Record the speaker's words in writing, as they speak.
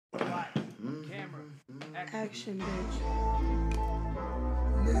Action, bitch.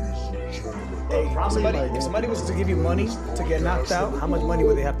 Hey, if somebody was to give you money to get knocked out, how much money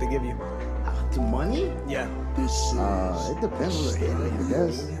would they have to give you? To money? Yeah. It depends on the hit, I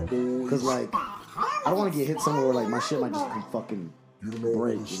guess. Cause like, I don't want to get hit somewhere where like my shit might just come fucking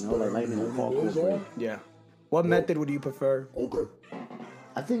break, you know, like lightning will fall could break. Yeah. What method would you prefer?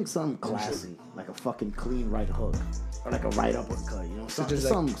 I think something classy, like a fucking clean right hook, or like a right uppercut, you know,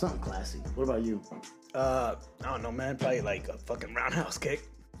 something classy. What about you? I don't know, man. Probably like a fucking roundhouse kick.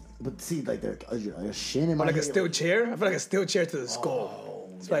 But see, like a shin in my Or like a head. steel chair. I feel like a steel chair to the skull.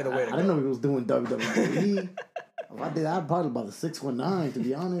 It's probably the way to go. I didn't know he was doing WWE. If I did, I'd probably about the 619, to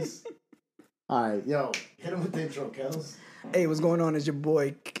be honest. All right, yo, hit him with the intro, Kels. Hey, what's going on? It's your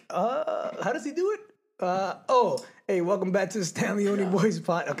boy. How does he do it? Hey, welcome back to the Stanley Only Boys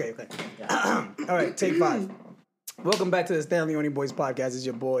pod. Okay. Yeah. All right, take 5. Welcome back to the Stanley Only Boys podcast. It's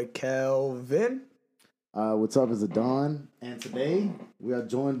your boy Kelvin. What's up? It's Don, and today we are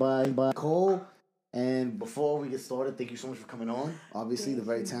joined by Nikole. And before we get started, thank you so much for coming on. Obviously, they're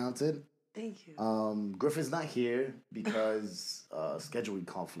very talented. Thank you. Griffin's not here because scheduling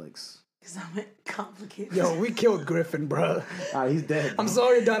conflicts. Because I'm complicated. Yo, we killed Griffin, bro. All right, he's dead. I'm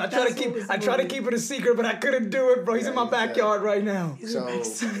sorry, Don. I try to keep it a secret, but I couldn't do it, bro. He's in my backyard right now. He's in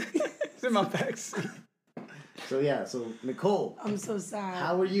my backseat. So Nikole. I'm so sad.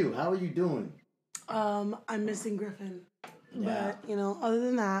 How are you? How are you doing? I'm missing Griffin. Yeah. But, other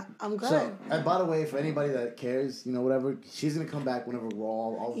than that, I'm good. So, and by the way, for anybody that cares, whatever, she's going to come back whenever we're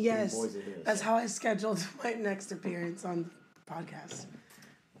all three boys are here. That's how I scheduled my next appearance on the podcast.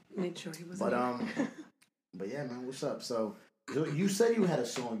 Made sure he was But yeah, man, what's up? So, you said you had a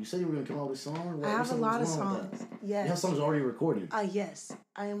song. You said you were going to come out with a song? I have a lot of songs. Yes. You have songs already recorded? Yes.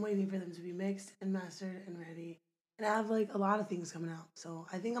 I am waiting for them to be mixed and mastered and ready. And I have, a lot of things coming out. So,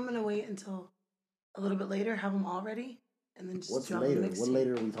 I think I'm going to wait until a little bit later, have them all ready. And then just what's drop later? What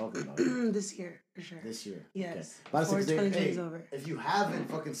later are we talking about? This year, for sure. This year? Yes. Okay. Before 2020 is over. If you haven't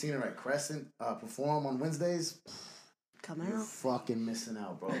fucking seen her at Crescent perform on Wednesdays, come you're out. fucking missing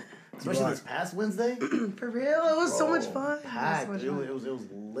out, bro. Especially this past Wednesday. For real? It was so much fun. Packed. It was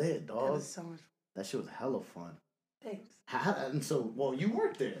lit, dog. It was so much fun. That shit was hella fun. Thanks. And so, you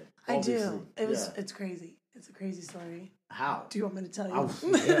worked there. I obviously. do. It's crazy. It's a crazy story. How? Do you want me to tell you?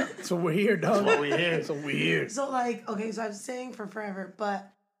 Yeah. So we're here, dog. So we're here. So we're here. So I've been saying for forever,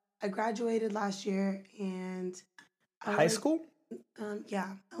 but I graduated last year and high school? Yeah,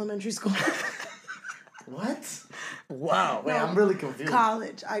 elementary school. What? Wow. Wait, I'm really confused.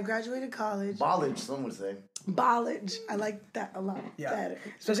 College. I graduated college. College, some would say. College. I like that a lot better.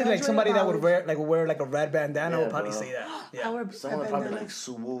 Especially like somebody that would wear a red bandana would probably say that. Yeah. I wear someone probably like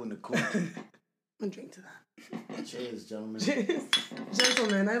Suwu and Nikole. I'm gonna drink to that. Cheers, gentlemen. Cheers.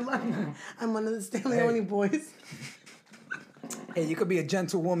 Gentlemen, I'm one of the Stanley Only boys. Hey, you could be a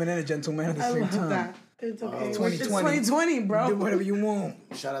gentlewoman and a gentleman at the same time. That. It's okay. It's 2020. 2020, bro. Do whatever you want.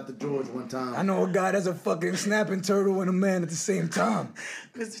 Shout out to George one time. I know a guy that's a fucking snapping turtle and a man at the same time.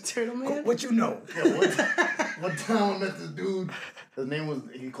 Mr. Turtle Man? What you know? Yeah, one time I met this dude. His name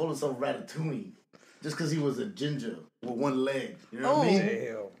he called himself Ratatouille. Just because he was a ginger with one leg. You know what I mean?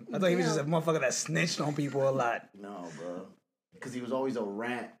 Hell. I thought he was just a motherfucker that snitched on people a lot. No, bro. Because he was always a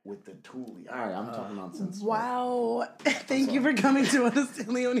rat with the toolie. All right, I'm talking nonsense. Wow. Thank you for coming to one of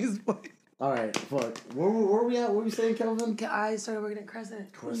Stanley Only's boys. All right, fuck. Where were we at? What were you saying, Kelvin? I started working at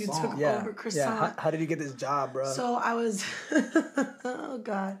Crescent. Croissant. You took over Croissant. Yeah. How did you get this job, bro? So I was, oh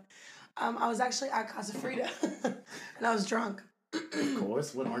God. I was actually at Casa Frida and I was drunk. Of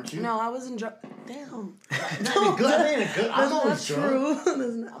course. What, aren't you? No, I wasn't drunk. Damn. Not good. I ain't good. I'm always drunk. True.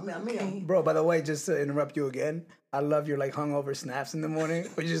 That's not I mean, bro, by the way, just to interrupt you again, I love your hungover snaps in the morning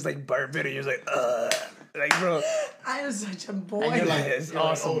where you just burp it and you're just bro. I am such a boy. And you're It's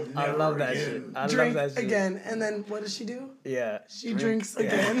awesome. oh, I love that again. shit. I Drink love that shit. again. And then what does she do? Yeah. She drinks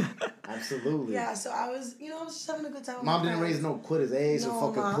again. Absolutely. Yeah, so I was just having a good time with Mom my didn't friends. raise no quitters. A's or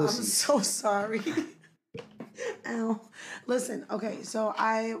fucking Mom, pussy. I'm so sorry. Ow. Listen, okay, so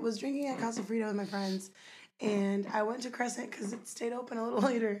I was drinking at Casa Frida with my friends, and I went to Crescent because it stayed open a little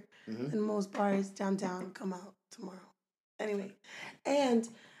later than most bars downtown come out tomorrow. Anyway, and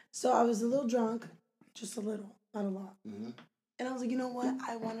so I was a little drunk, just a little, not a lot. And I was like, you know what?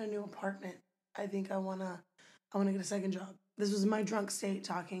 I want a new apartment. I think I wanna get a second job. This was my drunk state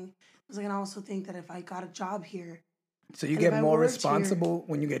talking. I was like, and I also think that if I got a job here. So you get more responsible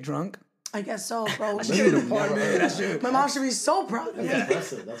when you get drunk? I guess so, bro. My mom should be so proud of me. That's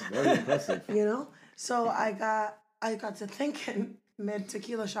impressive. That's very impressive. So I got to thinking mid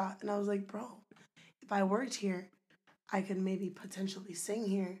tequila shot, and I was like, bro, if I worked here, I could maybe potentially sing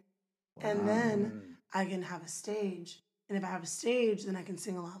here, and then I can have a stage. And if I have a stage, then I can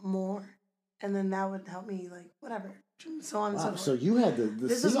sing a lot more. And then that would help me, like, whatever. So on and so forth. So you had the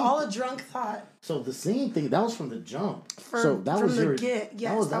This is all a drunk thought. So the singing thing, that was from the jump. From the get.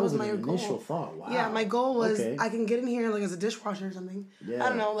 Yes, that was my initial goal. Thought. Wow. Yeah, my goal was I can get in here like as a dishwasher or something. Yeah. I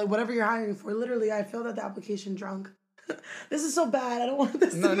don't know, like whatever you're hiring for. Literally, I filled out the application drunk. This is so bad. I don't want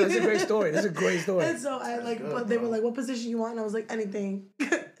this. No, it's a great story. This is a great story. And so I but they were like, "What position you want?" And I was like, "Anything."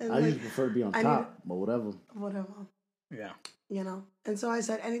 And I usually prefer to be on top, but whatever. Whatever. Yeah. You know, and so I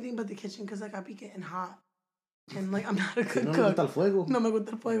said anything but the kitchen because like I be getting hot. And like I'm not a good cook. No me gusta el fuego. No me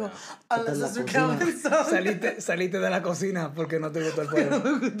gusta el fuego. Unless Mr. Kelvin. Saliste de la cocina porque no te gusta el fuego. No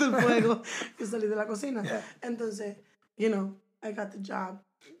me gusta el fuego. Yo salí de la cocina. Yeah. Entonces, you know, I got the job.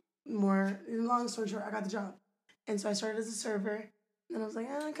 Long story short, I got the job. And so I started as a server. And I was like,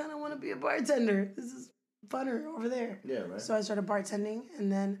 I kind of want to be a bartender. This is funner over there. Yeah, right. So I started bartending. And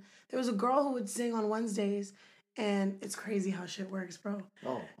then there was a girl who would sing on Wednesdays. And it's crazy how shit works, bro.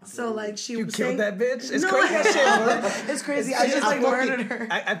 Oh. So, like, You killed that bitch? It's no, crazy as shit, bro. It's crazy. I just, murdered her.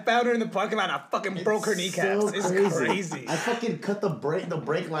 I found her in the parking lot and I fucking broke her kneecaps. So it's crazy. I fucking cut the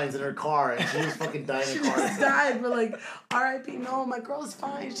brake lines in her car and she was fucking dying in the car. She just died. But, like, R.I.P. No, my girl's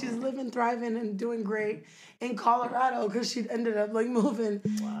fine. She's living, thriving, and doing great in Colorado because she ended up, like, moving.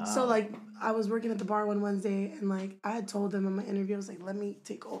 Wow. So, like, I was working at the bar one Wednesday and, like, I had told them in my interview, I was like, let me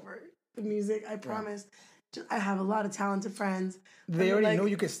take over the music. I promised. I have a lot of talented friends. They already knew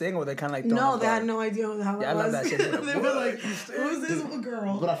you could sing, or they kind of like no, they had no idea who the hell I was. I love that shit. They were like, "Who's this little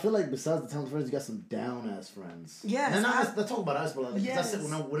girl?" But I feel like besides the talented friends, you got some down ass friends. Yes, and let's talk about us. But like, yes. I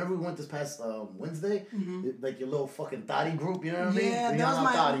said, whenever we went this past Wednesday, like your little fucking thotty group, you know what I mean? Yeah, they're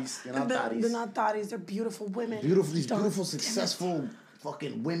not thotties. They're not thotties. They're beautiful women. Beautiful, successful.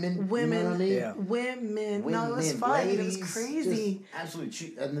 Fucking women, you know what I mean? Yeah. Women. No, it was fun. Ladies, it was crazy. Absolutely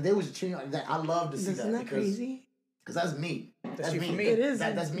cheap. And they was cheating like that. I love to see that. Isn't that crazy? Because that's me. That's me. For me. It is.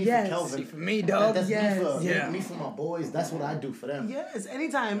 That's me yes. for Kelvin. See, for me, dog. That's yes. me for my boys. That's what I do for them. Yes,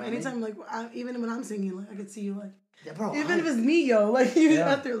 anytime. You know anytime, like, even when I'm singing, like, I could see you, like, yeah, bro, even if it's me, yo, like, you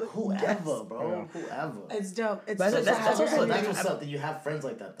out there, like, whoever, bro. Yeah. Whoever. It's dope. It's that's so what's up, that you have friends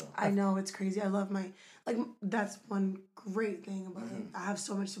like that, though. I know, it's crazy. I love that's one great thing about it. I have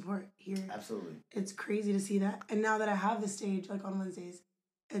so much support here. Absolutely. It's crazy to see that. And now that I have the stage, like, on Wednesdays,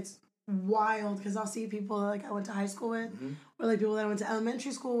 it's wild because I'll see people like I went to high school with or like people that I went to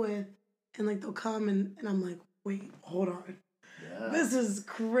elementary school with and like they'll come and I'm like, wait, hold on. Yeah. This is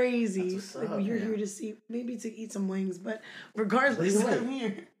crazy. Like you're here to see, maybe to eat some wings, but regardless, I'm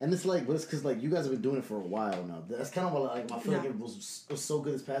here. And it's like, but it's because like you guys have been doing it for a while now. That's kind of what like I feel like it was so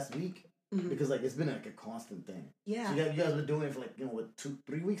good this past week. Because like it's been like a constant thing. Yeah. So you guys have been doing it for like what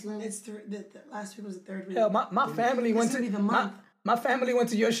 2-3 weeks now. It's the last week was the third week. Hell, my family went to the month. My family went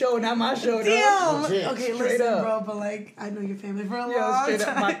to your show, not my show. Damn. Okay, listen, bro, but like I know your family for a long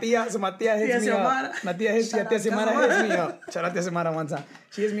time. My tia hits me up. My tia hits me up. Shout out to Xiomara one time.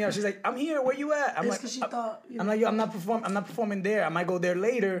 She hits me up. She's like, "I'm here. Where you at?" I'm like, she thought, I'm like, yo, I'm not performing there. I might go there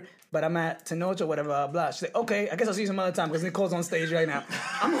later, but I'm at Tenoch or whatever. Blah blah. She's like, okay, I guess I'll see you some other time because Nicole's on stage right now.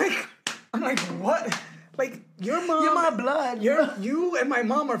 I'm like, what? Like, your mom... You're my blood. You and my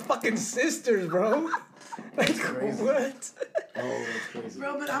mom are fucking sisters, bro. Like, what? Oh, that's crazy.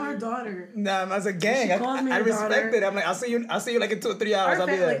 Bro, but I'm her daughter. Nah, as a gang. She calls me I her respect daughter. it. I'm like, I'll see you like in 2 or 3 hours. I'll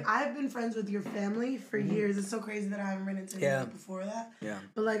be there. Like, I've been friends with your family for years. It's so crazy that I haven't run into you before that. Yeah.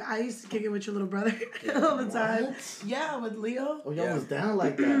 But, like, I used to kick it with your little brother all the time. What? Yeah, with Leo. Oh, y'all was down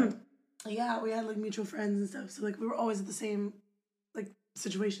like that. Yeah, we had, like, mutual friends and stuff. So, like, we were always at the same, like,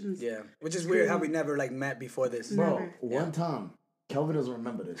 situations. Yeah. Which is weird how we never, like, met before this. Bro, one time, Kelvin doesn't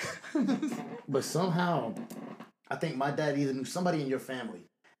remember this. But somehow... I think my dad either knew somebody in your family.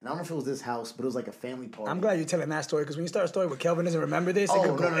 And I don't know if it was this house, but it was like a family party. I'm glad you're telling that story, because when you start a story where Kelvin doesn't remember this, it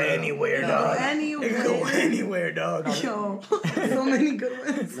could go anywhere, It could go anywhere, dog. Yo, so many good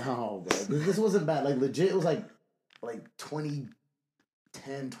ones. No, bro. This wasn't bad. Like, legit, it was like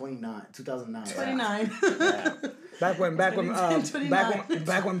 2010, 2009. 29. Yeah. Back when Black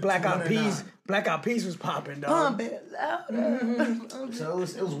Eyed Peas was popping, dog. Pump it louder. So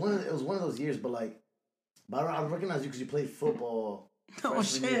it was one of those years, but like, I recognize you because you played football. Oh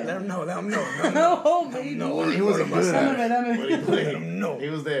shit! Let him know. No, baby. No, he wasn't good at it. But he played. Let him know. He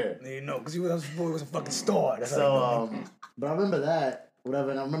was there. You know, because he was a fucking star. That's but I remember that,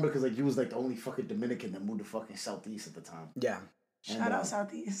 whatever, and I remember because like you was like the only fucking Dominican that moved to fucking Southeast at the time. Yeah. Shout out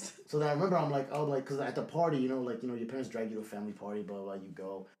Southeast. So then I remember I'm like, oh, like, because at the party, your parents drag you to a family party, blah, blah, you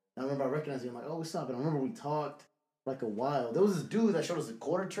go. And I remember I recognized you, I'm like, oh, what's up? And I remember we talked like a while. There was this dude that showed us a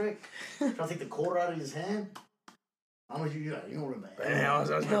quarter trick, trying to take the quarter out of his hand. I don't know you don't remember. Man, I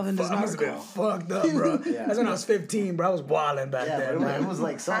must have been fucked up, bro. That's when I was 15, bro. I was wilding back then. Yeah, it was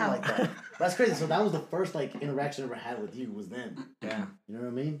like something like that. That's crazy. So that was the first like interaction I ever had with you was then. Yeah. You know what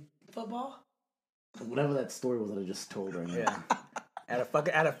I mean? Football? Whatever that story was that I just told right now. Yeah.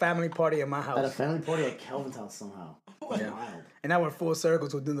 At a family party at my house. At a family party at Kelvin's house somehow. Yeah. Wild. And now we're full circle,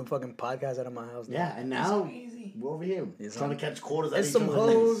 so we're doing the fucking podcast out of my house now. Yeah, and now we're over here trying to catch quarters. There's some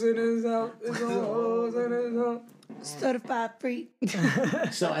hoes in his house. There's some hoes in his house. Certified free.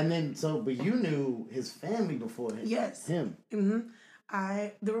 But you knew his family before him. Yes. Him.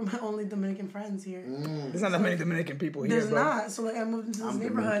 Mm-hmm. They were my only Dominican friends here. There's not that many Dominican people here, There's bro. not. So, like, I moved into this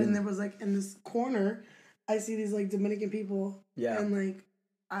neighborhood, Dominican. And there was, like, in this corner, I see these, like, Dominican people. Yeah. And, like,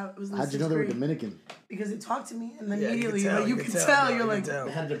 I was in How'd you know they were Dominican? Because they talked to me, and then immediately, you could tell, you're like,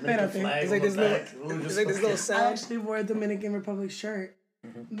 they had Dominican flag. It's like this little sound. I actually wore a Dominican Republic shirt.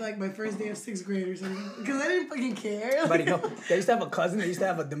 Like my first day of 6th grade or something. Because I didn't fucking care. Buddy, no, they used to have a cousin that used to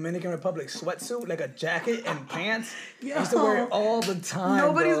have a Dominican Republic sweatsuit, like a jacket and pants. Yo, I used to wear it all the time.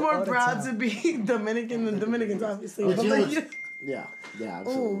 Nobody's more proud to be Dominican than Dominicans, obviously. Yeah,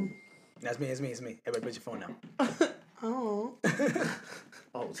 absolutely. That's me. Everybody put your phone down. Oh.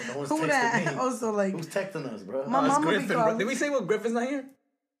 Oh, so no one's texting me. Also, like, who's texting us, bro? My mom Griffin, bro. Did we say what Griffin's not here?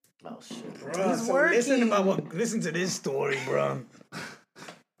 Oh shit, bro. He's working. Listen to this story, bro.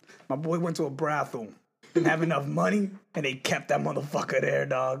 My boy went to a brothel, didn't have enough money, and they kept that motherfucker there,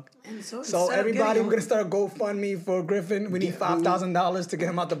 dog. And so everybody, we're gonna start a GoFundMe for Griffin. We need $5,000 to get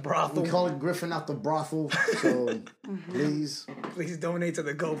him out the brothel. We call it Griffin out the brothel. So please donate to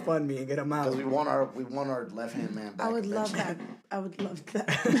the GoFundMe and get him out. Because we want our left hand man back. I would love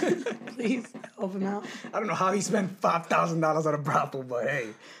that. Please help him out. I don't know how he spent $5,000 on a brothel, but hey,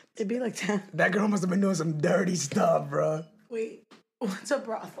 it'd be like 10. That girl must have been doing some dirty stuff, bro. Wait, what's a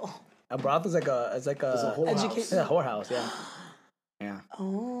brothel? A brothel is like a whorehouse. It's a whorehouse, yeah. Yeah.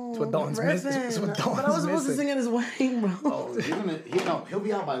 Oh, it's what Dalton's missing. It's what Dalton's But I was supposed to sing at his wedding, bro. Oh, he'll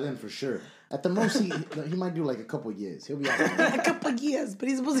be out by then for sure. At the most, he might do like a couple years. He'll be out by then. A couple years, but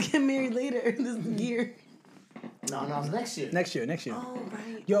he's supposed to get married later this year. No, it's next year. Next year. Oh,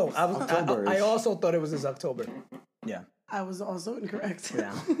 right. Yo, I also thought it was this October. Yeah. I was also incorrect.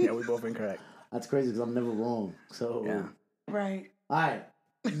 Yeah, we both incorrect. That's crazy because I'm never wrong. So yeah. Right. All right.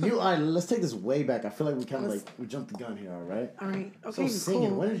 All right, let's take this way back. I feel like we kind of we jumped the gun here, all right? All right. Okay, so singing,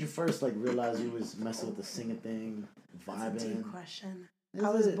 cool. when did you first realize you was messing with the singing thing, vibing? That's a deep question. I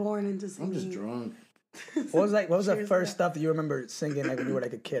was born into singing. I'm just drunk. What was the first stuff that you remember singing when you were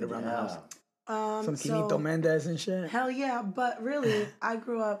like a kid around the house? Some Quinito Mendez and shit? Hell yeah, but really, I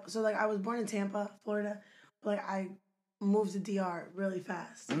grew up, so I was born in Tampa, Florida, but I moved to DR really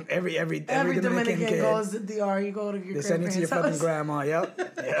fast. Every Dominican kid goes to DR. You go to your grandparents. They send you to your fucking grandma. Yep.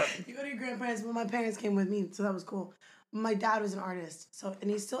 You go to your grandparents, but my parents came with me, so that was cool. My dad was an artist,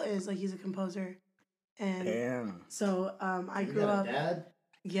 and he still is. He's a composer, and so I grew up. Dad?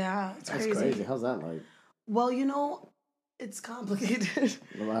 Yeah, it's That's crazy. How's that like? Well, it's complicated.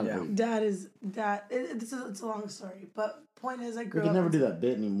 Dad. It's a long story, but point is, I grew up. We can never do that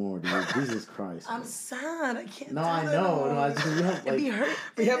bit anymore, dude. Jesus Christ. I'm sad. I can't. No, I know. No, I just it'd be hurt.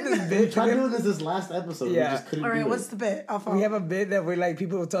 We have this bit. We tried doing this last episode. Yeah. We just couldn't. All right, what's the bit? We have a bit that we're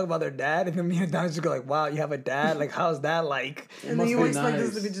people will talk about their dad, and then me and Don just go "Wow, you have a dad? Like, how's that like?" And then you expect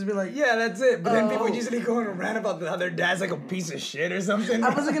us to just be like, "Yeah, that's it." But then people usually go and rant about how their dad's like a piece of shit or something.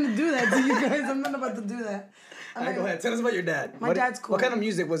 I wasn't gonna do that to you guys. I'm not about to do that. Go ahead. Tell us about your dad. My dad's cool. What kind of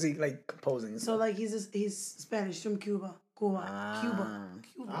music was he composing? So he's Spanish from Cuba. Cuba.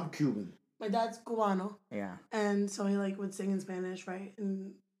 I'm Cuban. My dad's Cubano. Yeah. And so he would sing in Spanish, right?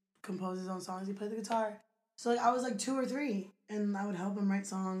 And compose his own songs. He played the guitar. So I was 2 or 3, and I would help him write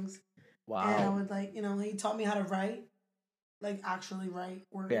songs. Wow. And I would he taught me how to write, actually write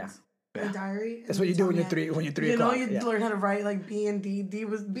words. Yeah. A diary. That's what you do when you're 3 o'clock. You learn how to write B and D.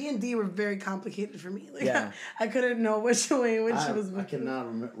 B and D were very complicated for me. I couldn't know which way was. I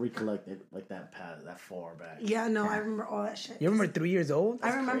cannot recollect it that far back. Yeah, no, I remember all that shit. You remember 3 years old?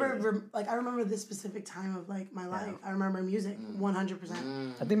 I remember I remember this specific time of my life. Yeah. I remember music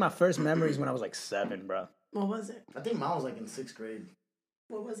 100%. I think my first memory is when I was 7, bro. What was it? I think mine was in 6th grade.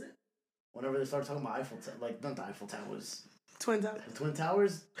 What was it? Whenever they started talking about Eiffel Tower, not the Eiffel Towers. Twin Towers. Twin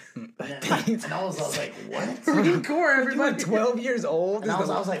Towers? And I was like, what? Core, everybody. You were 12 years old? And I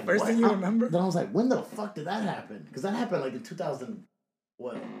was like, first thing you remember? Then I was like, when the fuck did that happen? Because that happened in 2000,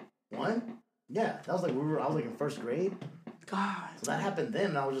 what, 1? Yeah, that was I was in 1st grade. God. So that happened then,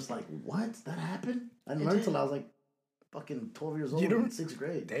 and I was just like, what? That happened? I didn't learn until I was fucking 12 years old in 6th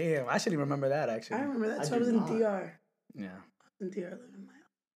grade. Damn, I shouldn't remember that actually. I remember that. So I was in DR. Yeah. In DR living my life.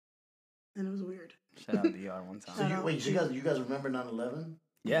 And it was weird. Shout out DR one time. So you guys remember 9/11?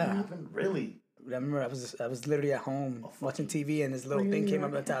 Yeah. What happened? Really? I remember I was literally at home watching TV and this little thing came up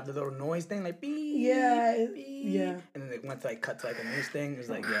on the top, the little noise thing, like beep. Yeah. Beep. Yeah. And then it went to like cut to like a news thing. It was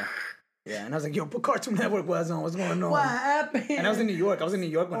like, yeah. And I was like, yo, put Cartoon Network was on. What's going on? What happened? And I was in New York. when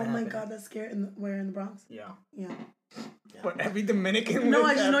it happened. Oh my God, that's scary. Where in the Bronx? Yeah. Yeah. But every Dominican. No,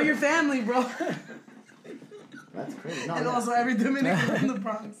 I just know your family, bro. That's crazy. No, and also every Dominican in the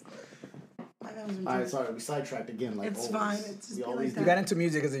Bronx. Alright, sorry, we sidetracked again. Like it's always. Fine. It's just you got into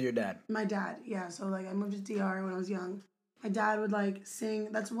music because of your dad. My dad, yeah. So like I moved to DR when I was young. My dad would like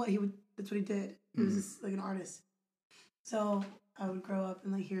sing. That's what he did. He was just like an artist. So I would grow up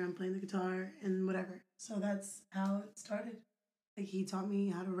and like hear him playing the guitar and whatever. So that's how it started. Like he taught me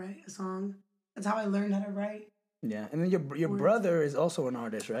how to write a song. That's how I learned how to write. Yeah, and then your brother is also an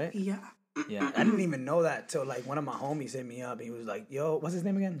artist, right? Yeah. Yeah, I didn't even know that till like one of my homies hit me up. He was like, "Yo, what's his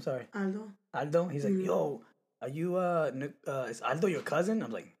name again? Sorry, Aldo." He's like, "Yo, are you is Aldo your cousin?"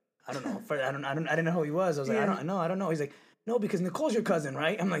 I'm like, "I don't know. I didn't know who he was." I was like, "I don't know." He's like, "No, because Nicole's your cousin,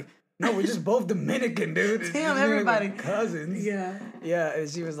 right?" I'm like, "No, we're just both Dominican, dude." Damn, everybody cousins. Yeah. Yeah, and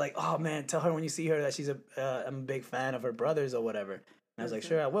she was like, "Oh man, tell her when you see her that she's I'm a big fan of her brothers or whatever." And I was like,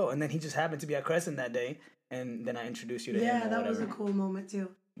 "Sure, I will." And then he just happened to be at Crescent that day, and then I introduced you to him. Yeah, that was a cool moment too.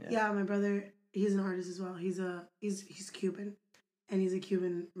 Yeah, my brother, he's an artist as well. He's Cuban, and he's a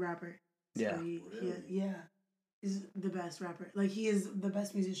Cuban rapper. So yeah. He's the best rapper. Like he is the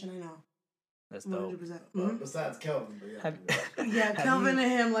best musician I know. That's dope. 100%. Well, besides Kelvin, but Kelvin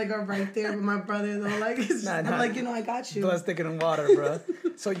and him like are right there. But my brother though, like I'm like I got you. Blood thicker than water, bro.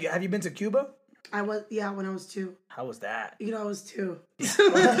 So have you been to Cuba? I was when I was 2. How was that? I was 2.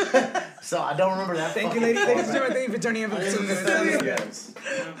 So I don't remember that. Thank you, lady. Thank you for turning in for 2 minutes.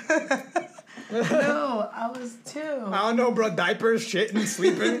 No, I was 2. I don't know, bro. Diapers, shitting,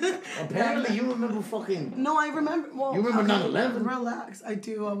 sleeping. Apparently, you remember fucking. No, I remember. Well, you remember 9/11? Relax, I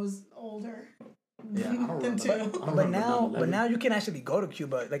do. I was older. Yeah, than 2. But now you can actually go to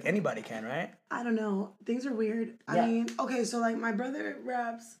Cuba. Like anybody can, right? I don't know. Things are weird. I mean, okay, so like my brother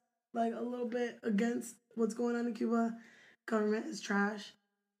raps like a little bit against what's going on in Cuba. Government is trash,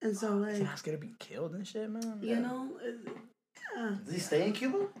 and so like he's not scared to be killed and shit, man. You know. Does he stay in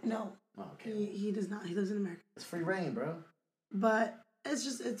Cuba? No. Oh, okay. He does not. He lives in America. It's free reign, bro. But it's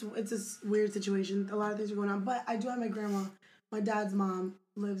just it's a weird situation. A lot of things are going on. But I do have my grandma. My dad's mom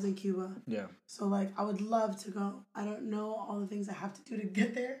lives in Cuba. Yeah. So like I would love to go. I don't know all the things I have to do to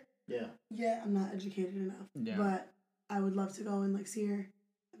get there. Yeah. Yeah, I'm not educated enough. Yeah. But I would love to go and like see her.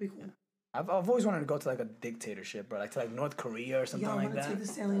 That'd be cool. Yeah. I've always wanted to go to like a dictatorship, bro, like to like North Korea or something like that. Take the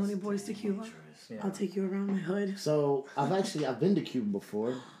Stanley Leone boys to Cuba. Yeah. I'll take you around my hood. So I've been to Cuba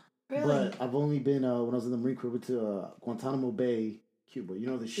before. Really? But I've only been when I was in the Marine Corps to Guantanamo Bay, Cuba. You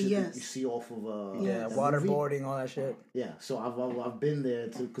know the shit that you see off of waterboarding, all that shit. Yeah, so I've been there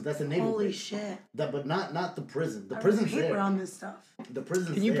too because that's a naval Holy base. Shit! But not the prison. The prison's there. Around this stuff. The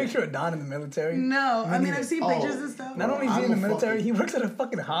prison's Can you there. picture a Don in the military? No, I mean I've seen pictures and stuff. Not only is he in the military, he works at a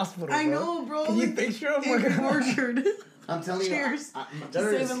fucking hospital. I know, bro. Can you picture him working tortured? I'm telling you. Cheers.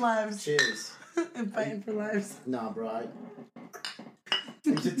 Saving lives. Cheers. And fighting for lives. Nah, bro.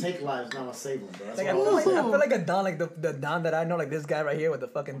 You should take lives, not save them, bro. Like, I feel like a Don, like the Don that I know, like this guy right here with the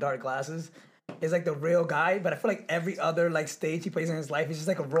fucking dark glasses, is like the real guy. But I feel like every other like stage he plays in his life is just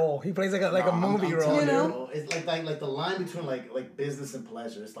like a role. He plays like a movie role. You know, bro. It's like the line between like business and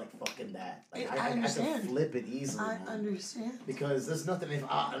pleasure. It's like fucking that. Like I can flip it easily. I understand because there's nothing.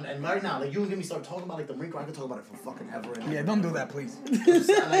 And right now, like you and me start talking about like the Marine Corps, I can talk about it for fucking ever. And yeah, don't do that, please.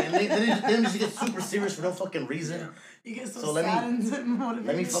 Then you get super serious for no fucking reason. You get so sad and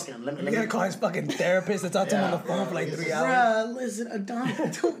motivated. Let me call his fucking therapist to talk to him on the phone for like 3 hours. Bruh, listen,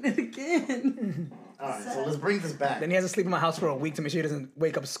 Adonis doing it again. Alright, so let's bring this back. Then he has to sleep in my house for a week to make sure he doesn't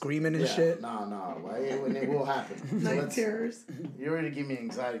wake up screaming and shit. No, it will happen. Night terrors. You already give me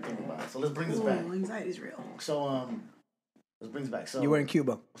anxiety thinking about it. So let's bring this back. Anxiety's real. So let's bring this back. So you were in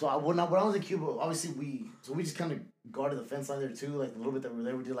Cuba. So when I was in Cuba, obviously we just kind of guarded the fence line there too. Like the little bit that we were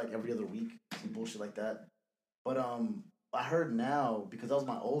there, we did like every other week, some bullshit like that. But I heard now, because that was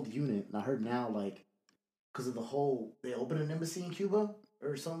my old unit, and I heard now, like, because of the whole, they opened an embassy in Cuba,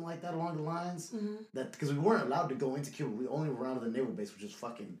 or something like that along the lines, that, because we weren't allowed to go into Cuba, we only were out of the naval base, which is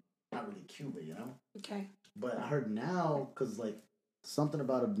fucking, not really Cuba, you know? Okay. But I heard now, because, like, something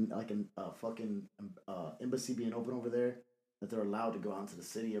about a fucking embassy being open over there, that they're allowed to go out into the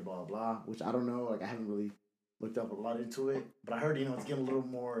city or blah, blah, which I don't know, like, I haven't really looked up a lot into it, but I heard, it's getting a little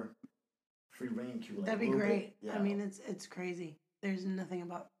more free reign Cuba. That'd be great. Yeah. I mean, it's crazy. There's nothing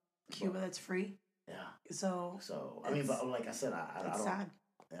about Cuba that's free. Yeah. So I mean, but like I said, I don't. Sad.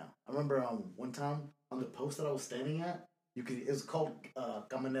 Yeah, I remember one time on the post that I was standing at, it was called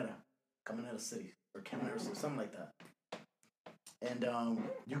Caminera City or Caminera City, something like that. And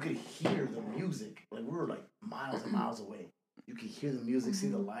you could hear the music. Like we were like miles and miles away. You could hear the music, see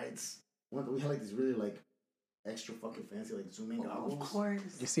the lights. We had like these really like extra fucking fancy like zoom-in goggles. Of course.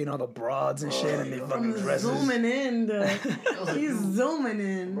 You seen all the broads and shit, and they fucking dresses. Zooming in, he's zooming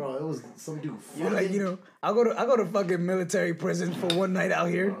in. Bro, it was some dude. You're like, I go to fucking military prison for one night out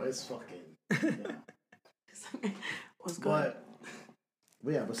here. Bro, it's fucking. Yeah. What's good?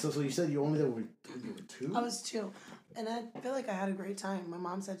 But yeah, so you said you only there were 2? I was 2, and I feel like I had a great time. My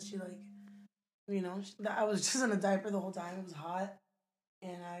mom said she like, I was just in a diaper the whole time. It was hot,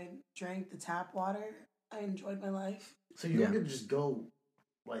 and I drank the tap water. I enjoyed my life. So you didn't just go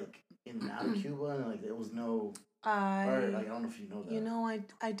like in and out of Cuba, and like there was no. I don't know if you know that.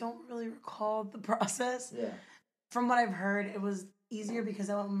 I don't really recall the process. Yeah. From what I've heard, it was easier because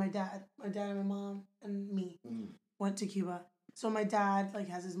I went with my dad. My dad and my mom and me went to Cuba. So my dad like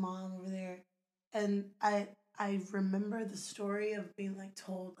has his mom over there, and I remember the story of being like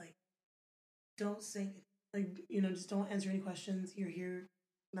told like, don't sing, like just don't answer any questions. You're here,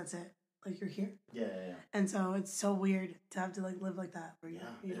 that's it. Like you're here. Yeah. And so it's so weird to have to like live like that where you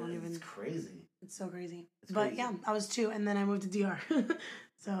don't even. It's crazy. It's so crazy. But yeah, I was 2, and then I moved to DR.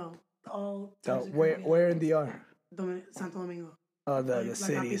 So all. So where in DR? Santo Domingo. Oh, the La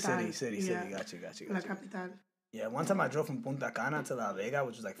city. capital. Got you. La capital. Yeah, one time I drove from Punta Cana to La Vega,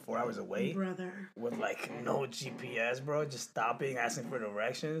 which was like 4 hours away. Brother. With like no GPS, bro. Just stopping, asking for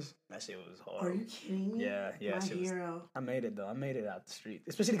directions. That shit was horrible. Are you kidding me? Yeah. My hero. I made it though. I made it out the street.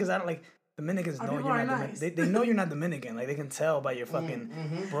 Especially because I don't like Dominicans know people you're are not nice. They know you're not Dominican. Like they can tell by your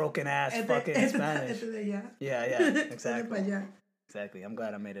fucking broken ass fucking Spanish. Yeah, exactly. Exactly. I'm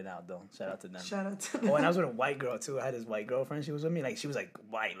glad I made it out though. Shout out to them. Oh, and I was with a white girl too. I had this white girlfriend. She was with me. Like she was like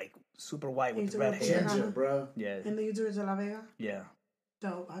white, like super white with red hair. Ginger, bro. Yeah. And then you do it to La Vega? Yeah.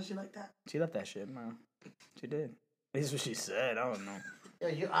 Dope. How'd she like that? She loved that shit, man. She did. This is what she said. I don't know.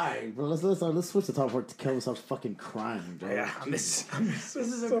 Yeah, alright, bro. Let's switch the topic to Kelvin stops fucking crying, bro. Yeah, I miss this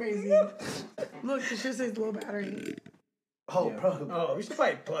is so crazy. Look, the shit says low battery. Oh, yeah. Bro. Oh, we should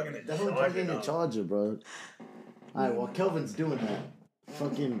probably plug in the charger. Definitely plug in the charger, bro. Alright, while Kelvin's doing that,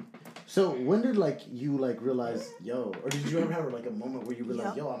 fucking. So when did you realize, or did you ever have like a moment where you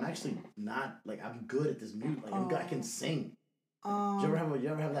realized, I'm actually not I'm good at this music, I can sing. Did you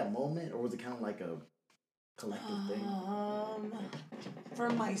ever have that moment, or was it kind of like a collective thing? For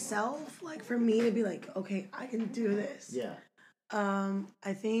myself, for me to be like, okay, I can do this. Yeah.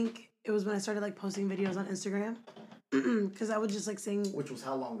 I think it was when I started posting videos on Instagram, because I would just sing. Which was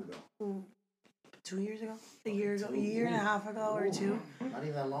how long ago? 2 years ago, a year and a half ago, or 2. Not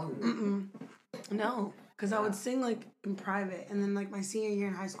even that long ago. No, because I would sing in private, and then my senior year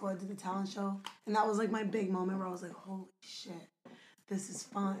in high school, I did the talent show, and that was my big moment where I was like, holy shit, this is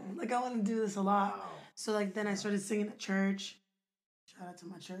fun. I want to do this a lot. Wow. So then I started singing at church. Shout out to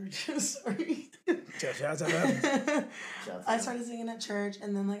my church. Sorry. Shout out to them. I started singing at church,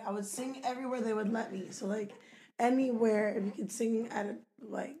 and then I would sing everywhere they would let me. So anywhere, if you could sing at a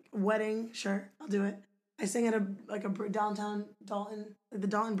wedding, sure, I'll do it. I sang at a downtown Dalton, the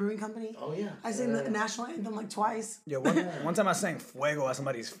Dalton Brewing Company. Oh yeah. I sang the national anthem twice. Yeah, one time I sang Fuego at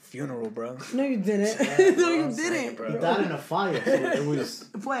somebody's funeral, bro. No, you didn't. No, you didn't, bro. He died in a fire, so it was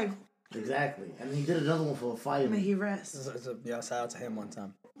Fuego. Exactly, and he did another one for a fire. May he rest. Yeah, shout out to him one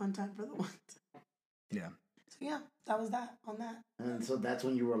time. One time for the one. Yeah. So yeah, that was that on that. And so that's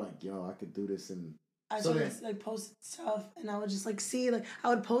when you were like, "Yo, I could do this." And I started post stuff, and I would just see I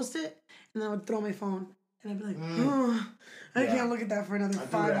would post it, and then I would throw my phone, and I'd be like, I can't look at that for another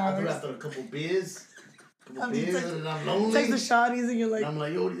 5 hours. I do after a couple beers, and then I'm lonely. Take the shotties, and you're like, and I'm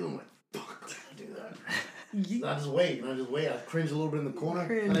like, yo, what are you doing? I'm like, fuck, I can't do that. So I just wait. I cringe a little bit in the corner,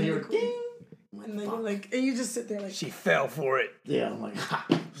 and then you're ding. And then you're and you just sit there she fell for it. Yeah, I'm like, ha.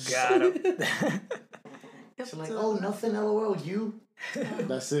 Got him. She's like, oh, nothing, LOL, you.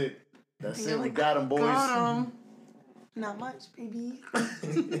 That's it. That's it. We got him, boys. Got him. Not much, baby.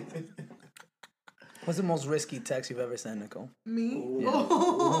 What's the most risky text you've ever sent, Nikole? Me? Yeah.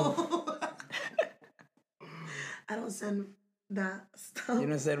 Oh. I don't send that stuff. You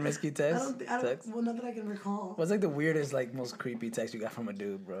don't send risky text? Text? Well, not that I can recall. What's the weirdest, most creepy text you got from a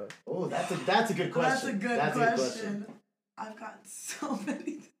dude, bro? Oh, that's a good question. That's a good question. I've got so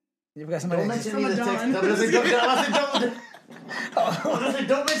many. You've got somebody. Don't mention any of the texts.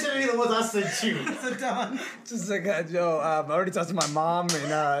 Don't mention any of the ones I sent you. It's a Don. Just yo, I already talked to my mom,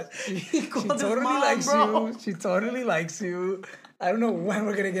 and she totally likes you. She totally likes you. I don't know when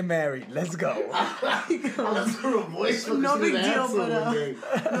we're gonna get married. Let's go. Let's do a voicemail. No big deal,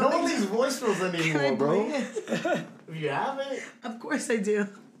 but no one leaves voicemails anymore, bro. It? If you have it, Of course I do.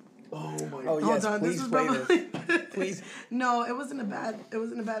 oh my Oh god. yes, Hold on, please this play was this. Please. No, it wasn't a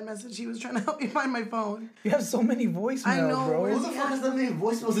bad message. He was trying to help me find my phone. You have so many voicemails, I know, bro. Who the fuck has that many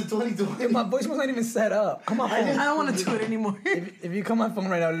voicemails in 2020? My voicemail's not even set up. Come on, I phone. don't want to do it anymore. If you come on my phone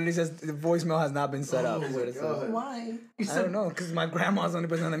right now, it literally says the voicemail has not been set up. Oh Is my what it says. God. Why? I don't know, because my grandma's the only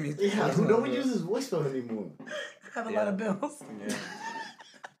person that me. Yeah, no one uses voicemail anymore. I have a lot of bills. Yeah.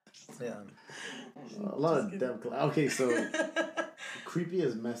 Yeah. A lot of damn. Okay, so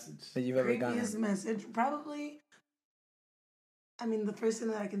creepiest message. That you've ever gotten. Creepiest message, probably. I mean, the first thing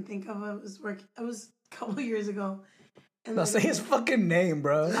that I can think of was it was a couple years ago. And No, say his fucking name,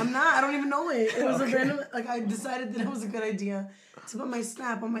 bro. I'm not. I don't even know it. It was Okay. a random. Like I decided that it was a good idea to put my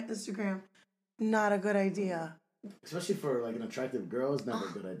snap on my Instagram. Not a good idea. Especially for like an attractive girl, it's never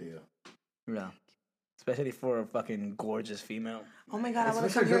a good idea. No. Especially for a fucking gorgeous female. Oh my god, I want to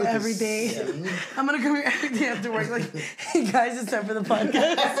Especially come here a girl every that day. can sing. I'm gonna come here every day after work. Like, hey guys, it's time for the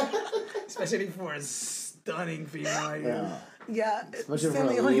podcast. Especially for a stunning female. Yeah. Yeah, Especially for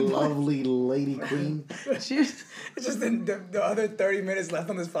Stanley a only boy. lovely lady queen. She It's just the other 30 minutes left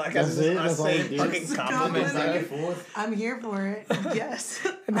on this podcast. That's is it? just us That's all we saying do? fucking It's a compliments. compliment. Back and forth. I'm here for it. Yes,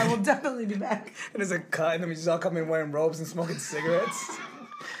 I will definitely be back. And there's a cut, and then we just all come in wearing robes and smoking cigarettes.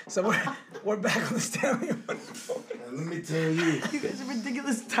 So we're back on the Stanley. And let me tell you. You guys are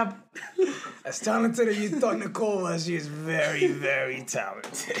ridiculous. Stop. As talented as you thought Nikole was, she is very, very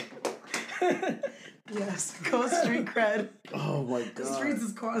talented. Yes, go street cred. Oh my The god. streets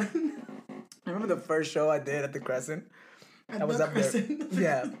is calling. I remember the first show I did at the Crescent. I was the up Crescent. there.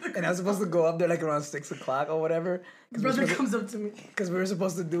 Yeah. And I was supposed to go up there like around 6 o'clock or whatever. Brother comes up to me. Because we were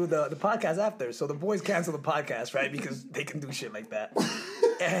supposed to do the podcast after. So the boys cancel the podcast, right? Because they can do shit like that.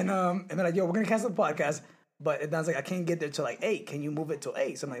 And they're like, yo, we're going to cancel the podcast. But Don's like, I can't get there till like 8. Can you move it till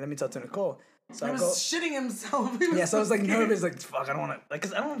 8? So I'm like, let me talk to Nikole. So He I was go. shitting himself. He Yeah, so I was like scared. nervous, like fuck, I don't want to, like,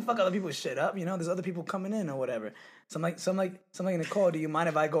 cause I don't want to fuck other people's shit up, you know. There's other people coming in or whatever. So I'm like, Nikole, do you mind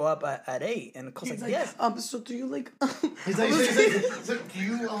if I go up at 8? And Nicole's He's like, yes. So do you like? He's like, do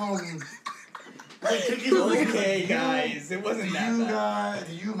you Okay, guys, it wasn't that bad.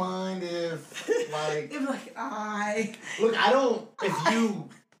 do you mind if like If like I. look, I don't if you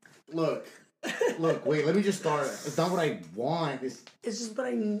look, wait, let me just start. It's not what I want. It's just what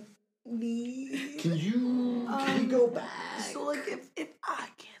I need. Can you go back? So like if I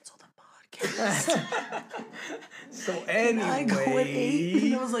cancel the podcast, So can I go at 8? And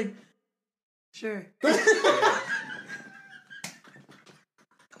anyway, I was like, sure.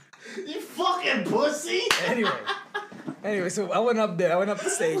 You fucking pussy! Anyway, so I went up the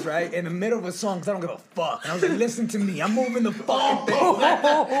stage, right, in the middle of a song, because I don't give a fuck. And I was like, listen to me, I'm moving the fucking thing.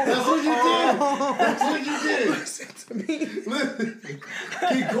 That's what you did. That's what you did. Listen to me.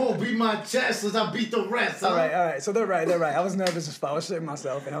 Keep cool, beat my chest as I beat the rest. Huh? All right. So they're right. I was nervous as fuck. I was shitting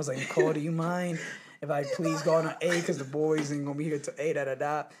myself, and I was like, Nikole, do you mind if I please go on at 8? Because the boys ain't gonna be here till 8.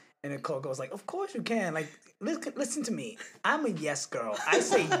 And Nikole goes like, of course you can. Like, listen to me. I'm a yes girl. I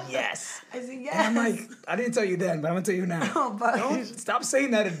say yes. I said yes. And I'm like, I didn't tell you then, but I'm gonna tell you now. Oh, but Don't stop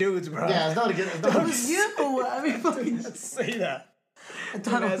saying that to dudes, bro. Yeah, it's not a good. It's not it was you. I mean, like, Don't say that. I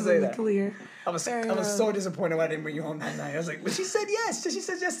thought not it was say really that. clear. I was so disappointed when I didn't bring you home that night. I was like, but she said yes. She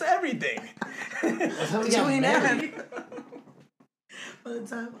said yes to everything. That's how we You got ain't married. By the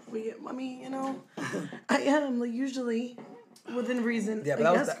time we get, I mean, you know, I am like usually within reason. Yeah, but a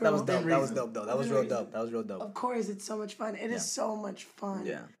that was yes that was girl. dope. That was dope though. That was real dope. That was real dope. Of course, it's so much fun. It is so much fun.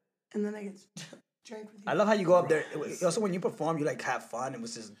 Yeah. And then I get to drink with you. I love how you go up there. Also, when you perform, you like have fun. It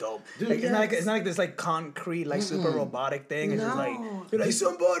was just dope. Dude, Like, yes. it's not like this like concrete, like super robotic thing. It's just like No. you're like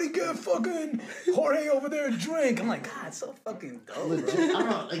somebody get fucking Jorge over there a drink. I'm like, God, it's so fucking dope. Legit, Bro. I don't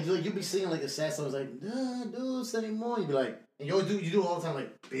know. Like you'll be singing like a sad song. It's like, nah, dude, send me more. You'd be like, and you do it all the time,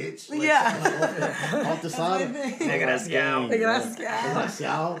 like, bitch. Like, Yeah. like, off the side. my thing. Nigga, that's yow. Nigga, that's yow. That's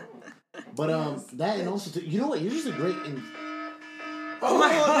yow. But that and also too, you know what? You're just a great. Oh my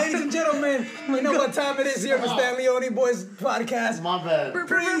God, ladies and gentlemen, you know what time it is here for Stanley Leone Boys podcast. My bad. Please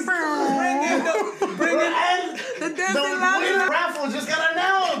bring in The The dancing winning line. raffle just got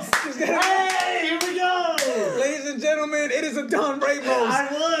announced. Hey, here we go. Ladies and gentlemen, it is a Don Ramos. I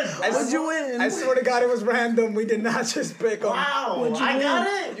won. What'd you win? I swear to God, it was random. We did not just pick them. Wow, What'd you I win? got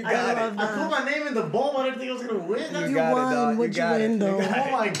it. You got love it. I put my name in the bowl. I didn't think I was gonna win. You You got won. it, dog. What'd you got it. win, though? You got Oh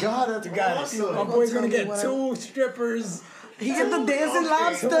it. my god, that's You got awesome. it. My boy's gonna tell get you what 2 strippers He got the dancing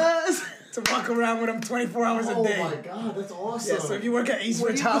Okay. lobsters. to walk around with him 24 hours a Oh day. my god, that's awesome. Yeah, so if you work at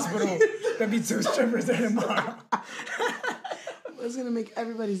Eastridge Hospital, there'll be 2 strippers there tomorrow. It's gonna make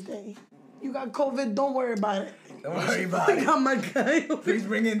everybody's day. You got COVID, don't worry about it. Don't worry about I it. got my guy. Please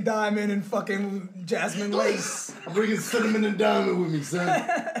bring in diamond and fucking jasmine lace. I'm bringing cinnamon and diamond with me,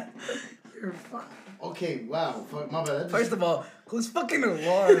 son. You're fine. Okay, wow. Fuck, my bad. First of all, who's fucking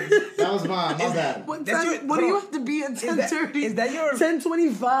alarm? That was mine. My bad. What That's time? your- What do bro, you have to be at 10:30? is that your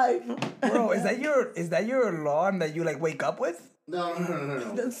 10:25? bro? Is that your alarm that you like wake up with? No. That's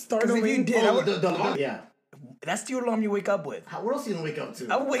Because if startling. you did, I Oh, would, yeah. that's the alarm you wake up with. What else are you gonna wake up to?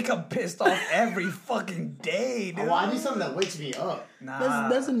 I would wake up pissed off every fucking day, dude. Well, I need something that wakes me up. Nah,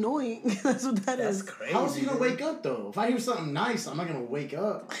 That's annoying. That's what that that's is. crazy. How else are you gonna dude. wake up though? If I hear something nice, I'm not gonna wake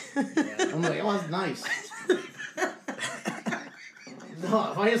up. I'm like, oh, that's nice.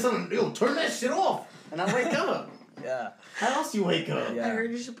 No, if I hear something, yo, turn that shit off, and I wake up. Yeah. How else you wake up? Yeah. I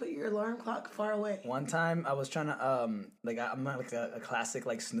heard you should put your alarm clock far away. One time I was trying to I'm not like a classic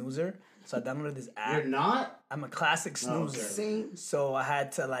like snoozer, so I downloaded this app. You're not? I'm a classic snoozer. Same. So I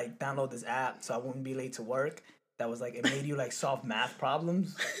had to like download this app so I wouldn't be late to work. That was like it made you like solve math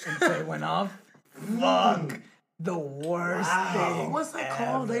problems until it went off. Fuck. The worst thing. What's that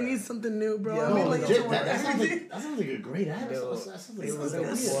called? I ever. need something new, bro. Yo, I mean, like, legit, to That, work. that sounds like a great app. Yo, That sounds like it was a the great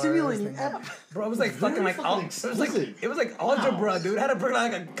worst app. Stimulating thing app. Bro, it was like fucking like fucking it was like algebra, dude. I had to bring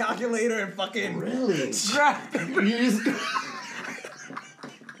like a calculator and fucking. Really? Graph. You just,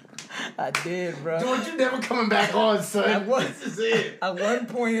 I did, bro. George, you're never coming back on, son. This is it. At one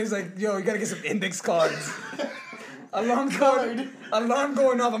point, it's like, yo, you gotta get some index cards. Alarm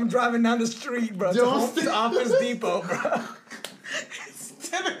going off. I'm driving down the street, bro. To Office Depot, bro. It's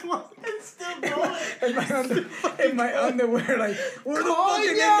 10 o'clock. It's still going. In my underwear, like, where the fucking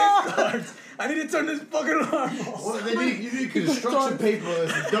index cards? I need to turn this fucking alarm off. Well, you need construction paper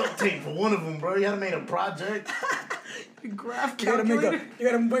and duct tape for one of them, bro. You gotta make a project. Graph You gotta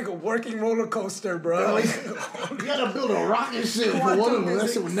calculator. make a working roller coaster, bro. Like, You gotta build a rocket ship for one of them. That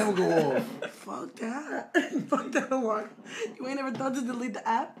shit would never go off. Fuck that. Fuck that alarm. You ain't ever thought to delete the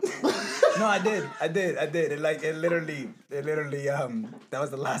app? no, I did. It literally, that was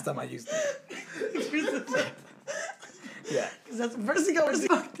the last time I used it. Yeah. Because that's the first thing I was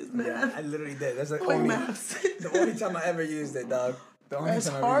fuck this man. Yeah, I literally did. That's the Quick only, maths. the only time I ever used it, dog. The only That's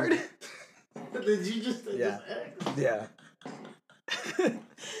time I ever hard. used it. Did you just Yeah. Yeah.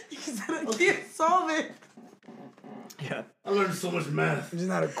 You said I can't solve it. Yeah. I learned so much math. I'm just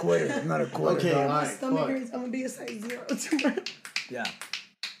not a quitter. I'm not a quitter. Okay, dog. all My right. stomach fuck. hurts. I'm gonna be a size 0 tomorrow. Yeah.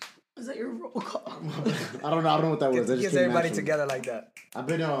 Is that your roll call? I don't know what that was. That just Gets came everybody naturally. together like that. I've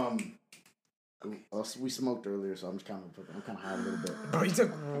been we smoked earlier, so I'm kind of high a little bit. Bro, you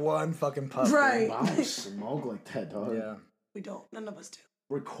took one fucking puff. Right. But I don't smoke like that, dog. Yeah. We don't. None of us do.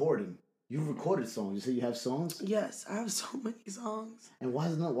 Recording. You've recorded songs. You say you have songs, Yes, I have so many songs. and why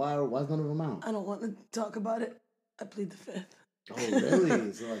is none of them out? I don't want to talk about it. I plead the fifth. Oh, really?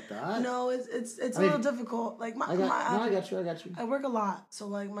 Is it like that? No, it's a I mean, little difficult. Like I got you. I work a lot, so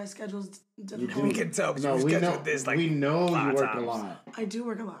like my schedule's difficult. We can tell, but No, you we scheduled know. this like we know you five work a times. lot. I do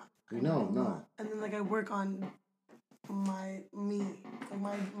work a lot. We know, no. And then like I work on my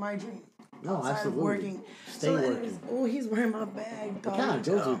dream. No, outside of absolutely. working. Stay so working. anyways, oh, he's wearing my bag, What dog. kind of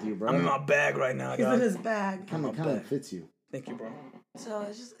goes with you, bro? I'm in my bag right now, He's dog. in his bag. Kind of fits you. Thank you, bro. So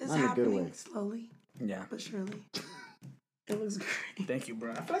it's Not in a good happening way. slowly Yeah. but surely. It looks great. Thank you,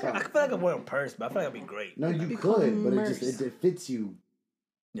 bro. I feel like I wear a purse, but I feel like I'd be great. No, you Be called could, but Merce. it fits you,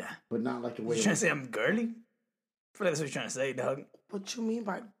 Yeah. but not like a way. You trying to say I'm girly? I feel like that's what you're trying to say, dog. What you mean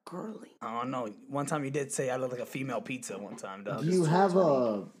by girly? I don't know. One time you did say I look like a female pizza one time, dog. Do you have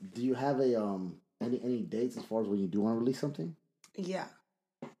any dates as far as when you do want to release something? Yeah.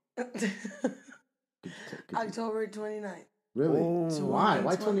 Could October 29th. Really? Ooh. Why?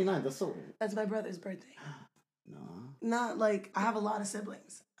 Why 29? That's so. That's my brother's birthday. No. Not like I have a lot of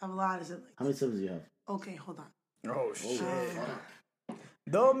siblings. How many siblings do you have? Okay, hold on. Oh, shit. Um,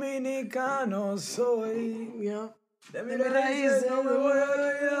 Dominicano soy. yeah. De De mi raíz no me voy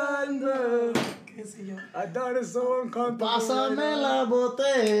olvidando. ¿Qué sé yo? I thought it's so uncomfortable. Pásame la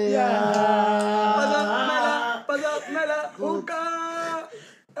botella. Pásamela, hookah.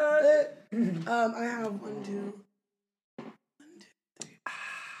 I have 1, 2, 3.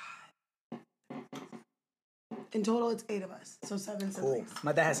 In total, it's 8 of us, so 7 Cool. siblings.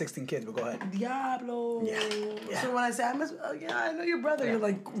 My dad has 16 kids, but go ahead. Diablo. Yeah. So when I say I miss, yeah, I know your brother. Yeah. You're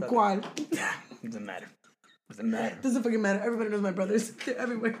like, ¿cuál? Yeah, doesn't matter. Doesn't matter. Doesn't fucking matter. Everybody knows my brothers. They're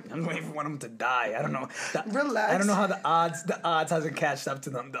everywhere. I'm waiting for one of them to die. I don't know. Relax. I don't know how the odds hasn't catched up to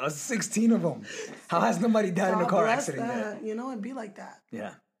them. There's 16 of them. How has nobody died in a God car bless accident yet? that. You know, it'd be like that.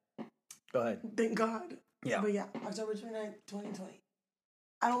 Yeah. Go ahead. Thank God. Yeah. But yeah, October 29th, 2020.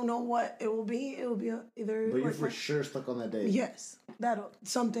 I don't know what it will be. It will be either. But you're for sure stuck on that day. Yes,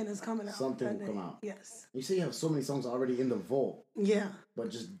 something is coming out. Something will come out. Yes. You say you have so many songs already in the vault. Yeah.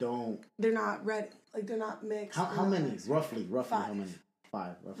 But just don't. They're not ready. Like they're not mixed. How many? Mixed. Roughly, 5. how many?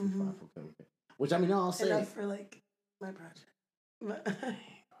 5. Roughly 5. Okay. Which I mean, I'll say enough for like my project. But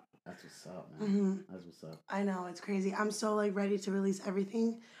that's what's up, man. That's what's up. I know it's crazy. I'm so like ready to release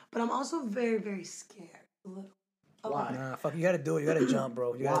everything, but I'm also very, very scared. A little. Why? Nah, fuck. You gotta do it. You gotta jump,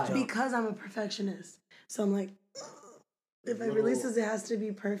 bro. You gotta jump. Because I'm a perfectionist. So I'm like, if I release this, it has to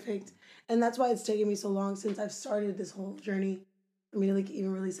be perfect. And that's why it's taken me so long since I've started this whole journey for me to like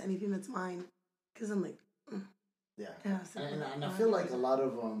even release anything that's mine. Because I'm like, yeah. And I feel like a lot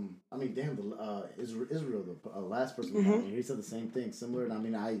of I mean, damn, Israel, the last person, he said the same thing, similar. And I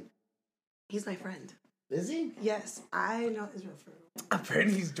mean, he's my friend. Is he? Yes, I know Israel for.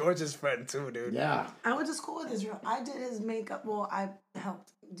 Apparently, he's George's friend too, dude. Yeah. I went to school with Israel. I did his makeup. Well, I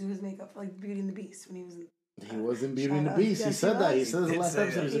helped do his makeup for like Beauty and the Beast when he was. He was in Beauty and the Beast. Yes, he said that. He said the last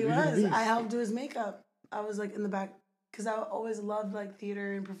episode. He was. I helped do his makeup. I was like in the back because I always loved like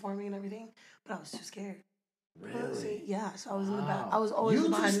theater and performing and everything, but I was too scared. Really? Yeah. So I was in the back. I was always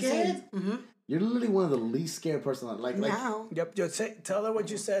behind the scenes. Mm-hmm. You're literally one of the least scared person. Like now. Yep. Yo, tell her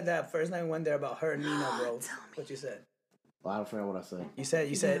what you said that first night we went there about her and Nina, bro. What you said? Well, I don't forget what I said.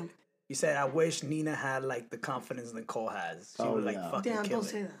 You said I wish Nina had like the confidence Nikole has. She would like fucking Damn, kill don't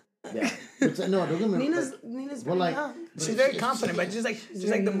it. say that. Yeah. No, don't get me wrong. Nina's well, like, young. She's very confident, but she's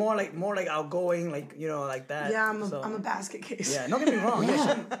like the more like outgoing, like like that. Yeah, I'm a basket case. Yeah, don't get me wrong.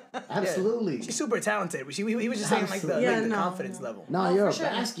 Absolutely. Yeah, she's super talented. But he was just saying like the confidence level. No, you're a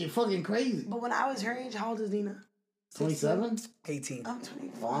basket. You're fucking crazy. But when I was her age, how old is Nina? 27? 18. I'm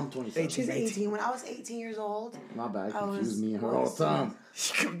 24. Oh, I'm 27. She's 18. When I was 18 years old. My bad. I confused me and her all the time.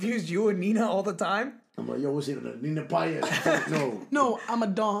 She confused you and Nina all the time? I'm like, yo, what's it? Nina Paya? No. No, I'm a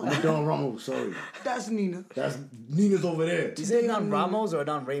Don. I'm a Don Ramos, sorry. That's Nina. That's Nina's over there. You say Don Ramos or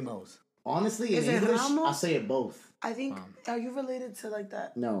Don Ramos? Honestly, in English, I say it both. I think, are you related to like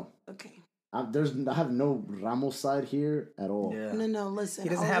that? No. Okay. I have no Ramos side here at all. Yeah. No, listen. He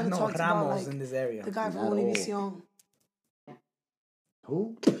doesn't have no Ramos in this area. The guy from Univision.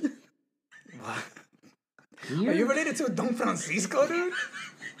 Who? Are you related to Don Francisco, dude?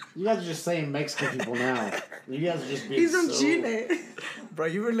 You guys are just saying Mexican people now. You guys are just being He's from Chile. Bro,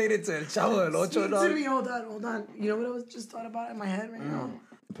 you related to El Chavo del Ocho, dog? To me, hold on. You know what I was just thought about in my head right now?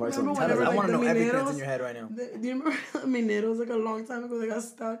 Remember whenever, I want to know everything that's mineros, in your head right now. Do you remember the mineros like a long time ago? They got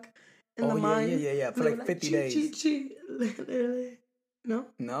stuck in the mine. Yeah. For like 50 days. No?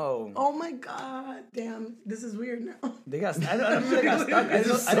 No. Oh my god. Damn. This is weird now. They got I don't know they got stuck. This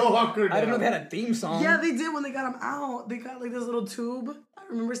is so awkward. I didn't know they had a theme song. Yeah, they did when they got them out. They got like this little tube. I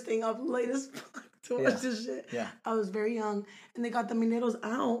remember staying up late as fuck to watch this shit. Yeah. I was very young. And they got the mineros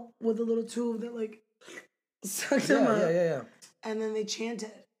out with a little tube that like sucked them up. Yeah. And then they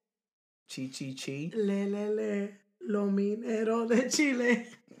chanted. Chi, chi, chi. Le, lo minero de Chile.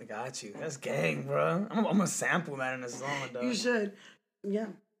 I got you. That's gang, bro. I'm gonna sample that in a song, dog. You should. Yeah.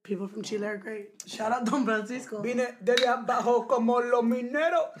 People from Chile are great. Shout out Don Francisco. Vine de abajo como los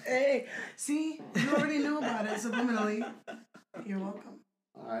mineros. Hey, see? You already knew about it subliminally. You're welcome.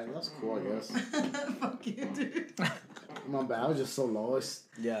 Alright, well, that's cool, I guess. Fuck you, dude. My bad. I was just so lost.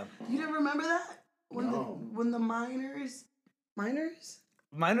 Yeah. You didn't remember that? No. When the minors?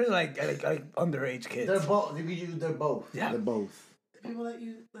 Mine are like underage kids. They're both. They're both. Yeah. They're both. The people that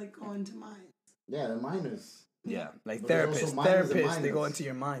you like go into mines. Yeah, they're minors. Yeah, like But therapists. Therapists, they go into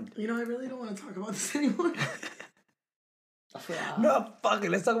your mind. You know, I really don't want to talk about this anymore. No, fuck it.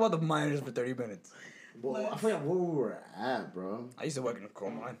 Let's talk about the minors for 30 minutes. Well, I forgot where we were at, bro. I used to work in a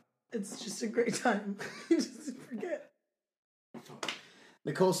coal mine. It's just a great time. You just forget.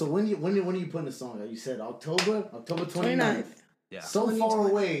 Nikole, so when are you putting the song out? You said October 29th. Yeah. So far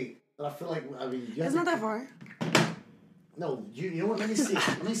away that I feel like, it's not that far. No, you know what? Let me see.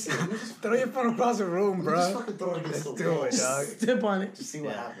 Let me just Throw your phone across the room, bro. just fucking throw it against the wall. Do it, dog. Step on it. Just see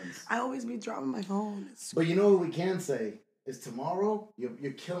what happens. I always be dropping my phone. But you know what we can say is tomorrow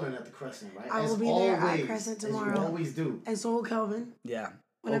you're killing at the Crescent, right? I will be there at Crescent tomorrow. As you always do. And so will Kelvin. Yeah.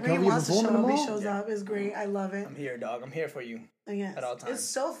 Whenever Kelvin, he wants to you show performing up, he tomorrow? shows up. It's great. I love it. I'm here, dog. I'm here for you. Yes. At all times. It's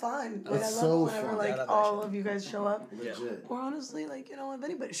so fun. Like, It's I love so it whenever fun. like Yeah, I love that all shit. of you guys show up. Legit. Or honestly, like, you know, if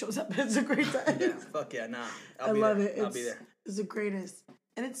anybody shows up, it's a great time. Yeah. Fuck yeah, nah. I love it. I'll be there. It's the greatest.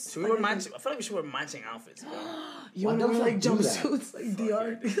 And it's Should we wear matching? I feel like we should wear matching outfits, bro. You Why want to don't wear like y'all do that? jumpsuits, like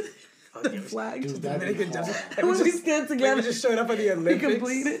DR. The flag. Dude, that'd be Dominican hard. jumpsuit. And when we stand together, We just showed up at the we Olympics.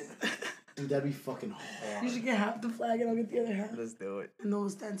 complete it. Dude, that'd be fucking hard. You should get half the flag and I'll get the other half. Let's do it. And then we'll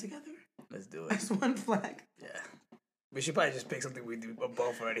stand together Let's do it. as one flag. Yeah. We should probably just pick something we do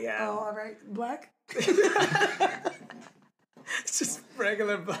both already have. Oh, all right. Black? It's just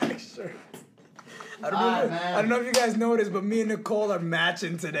regular black shirt. I Man. don't know if you guys noticed, but me and Nikole are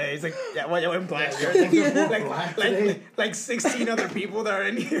matching today. It's like, yeah, well, you're wearing black shirts. Like 16 other people that are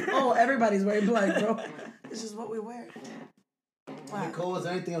in here. Oh, everybody's wearing black, bro. It's just what we wear. Wow. Nikole, is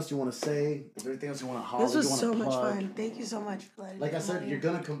there anything else you want to say? Is there anything else you want to holler? This was so much fun. Thank you so much for letting me. Like I said, you're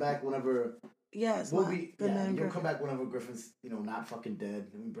gonna come back whenever. Yes, you'll come back whenever Griffin's, not fucking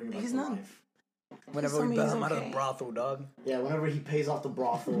dead, and we bring him back to life. Whenever we bail him out of the brothel, dog. Yeah, whenever he pays off the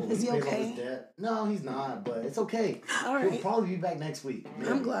brothel. Is he pays okay? Off his debt. No, he's not, but it's okay. All right. He'll probably be back next week.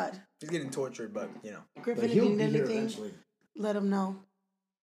 Maybe. I'm glad. He's getting tortured, but Griffin, But if you he'll need be here anything, eventually. let him know.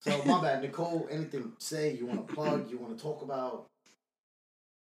 So, my bad. Nikole, anything to say, you want to plug, you want to talk about?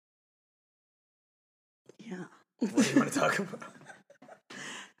 Yeah. What do you want to talk about?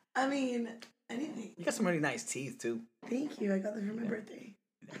 I mean, anything. You got some really nice teeth, too. Thank you. I got them for my birthday.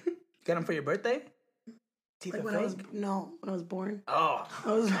 You got them for your birthday? Teeth Like are when fake? when I was born. Oh.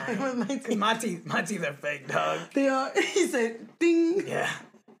 I was born with my teeth. My teeth are fake, dog. They are. He said, ding. Yeah.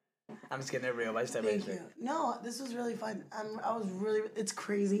 I'm just kidding. They're real. I just have Thank you. No, this was really fun. It's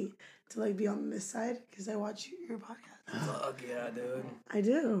crazy to be on this side because I watch your podcast. Fuck yeah, dude. I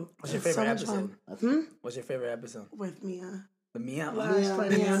do. What's your It's favorite so much episode? fun. What's your favorite episode? With Mia. The Mia?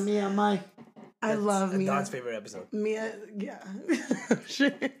 Mia, Mike. I love Mia. Dog's favorite episode. Mia, yeah.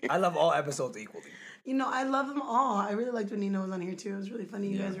 Sure. I love all episodes equally. I love them all. I really liked when Nina was on here too. It was really funny.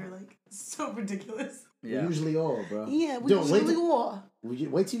 You guys were so ridiculous. Yeah. We usually are, bro. Yeah, we usually are.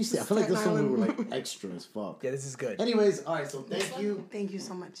 Wait till you see. I feel like this one we were extra as fuck. Yeah, this is good. Anyways, all right. So thank you. Thank you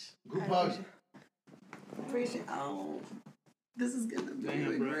so much. Group hug. Appreciate. Oh, this is gonna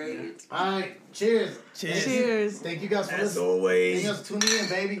be great. All right. Cheers. Cheers. Thank you guys for As listening. always. Thank you guys tuning in,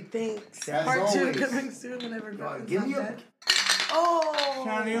 baby. Thanks. As Part always. 2 coming soon whenever Griffin's give not me dead. Oh.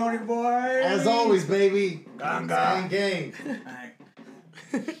 County only boy. As always, baby. Gang. Gang.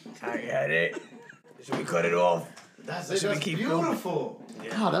 I got it. Should we cut it off? That's Should it. we That's keep beautiful. Yeah.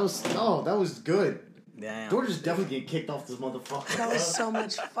 God, that was good. Damn. George is definitely getting kicked off this motherfucker. That was so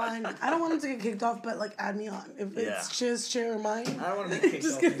much fun. I don't want him to get kicked off, but add me on. If it's his chair or mine. I don't want to be kicked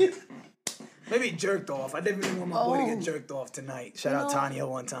off. Maybe jerked off. I definitely want my boy to get jerked off tonight. Shout out Tanya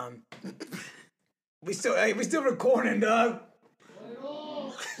one time. We still recording, dog.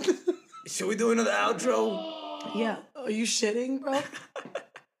 Should we do another outro? Yeah. Are you shitting, bro?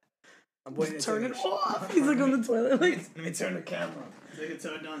 I'm waiting to Turn it off. He's on the toilet. Let me turn the camera so you can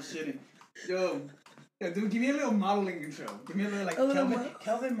turn down shitting. Yo, dude, give me a little modeling intro. Give me a little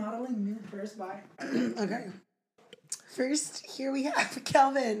Kelvin modeling new first buy. Okay. First, here we have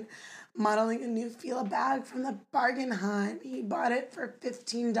Kelvin modeling a new Fila bag from the Bargain Hunt. He bought it for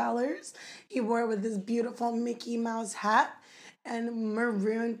 $15. He wore it with his beautiful Mickey Mouse hat and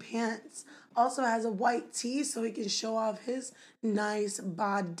maroon pants. Also has a white tee so he can show off his nice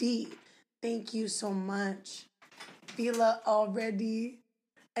body. Thank you so much. Fila already.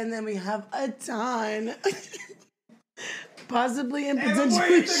 And then we have a ton. Possibly and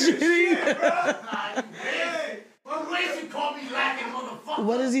potentially shitting.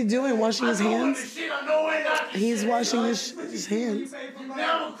 What is he doing? Washing his hands? He's washing his hands.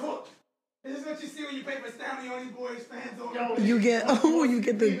 This is what you see when you pay for Stanley Only Boys fans over. You get the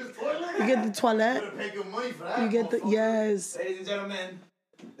toilet. Pay good money for that. You get the yes. Ladies and gentlemen,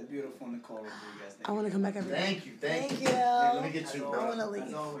 the beautiful Nikole Rodriguez. I want to come back every day. Thank you. you. Hey, let me get you. I want to leave.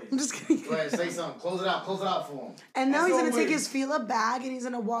 As always. I'm just kidding. Go ahead, say something. Close it out for him. And now As he's gonna always. take his Fila bag and he's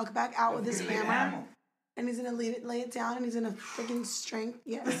gonna walk back out with his hammer. And he's gonna lay it down and he's gonna freaking strength.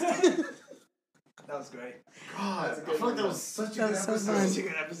 Yes. That was great. God, I feel like that was such a good so episode. fun. Such a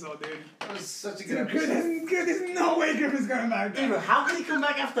good episode, dude. That was such a good Good, episode. there's no way Griffin's coming back. Dude, how can he come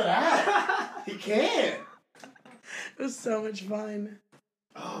back after that? He can't. It was so much fun.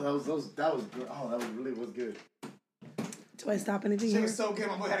 Oh, that was good. Oh, that really was good. Do I stop anything Shit here? was so good,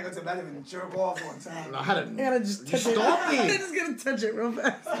 my boy had to go to bed and jerk off one time. I had to. I gotta just touch it. Stop me. I'm just gonna touch it real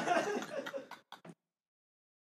fast.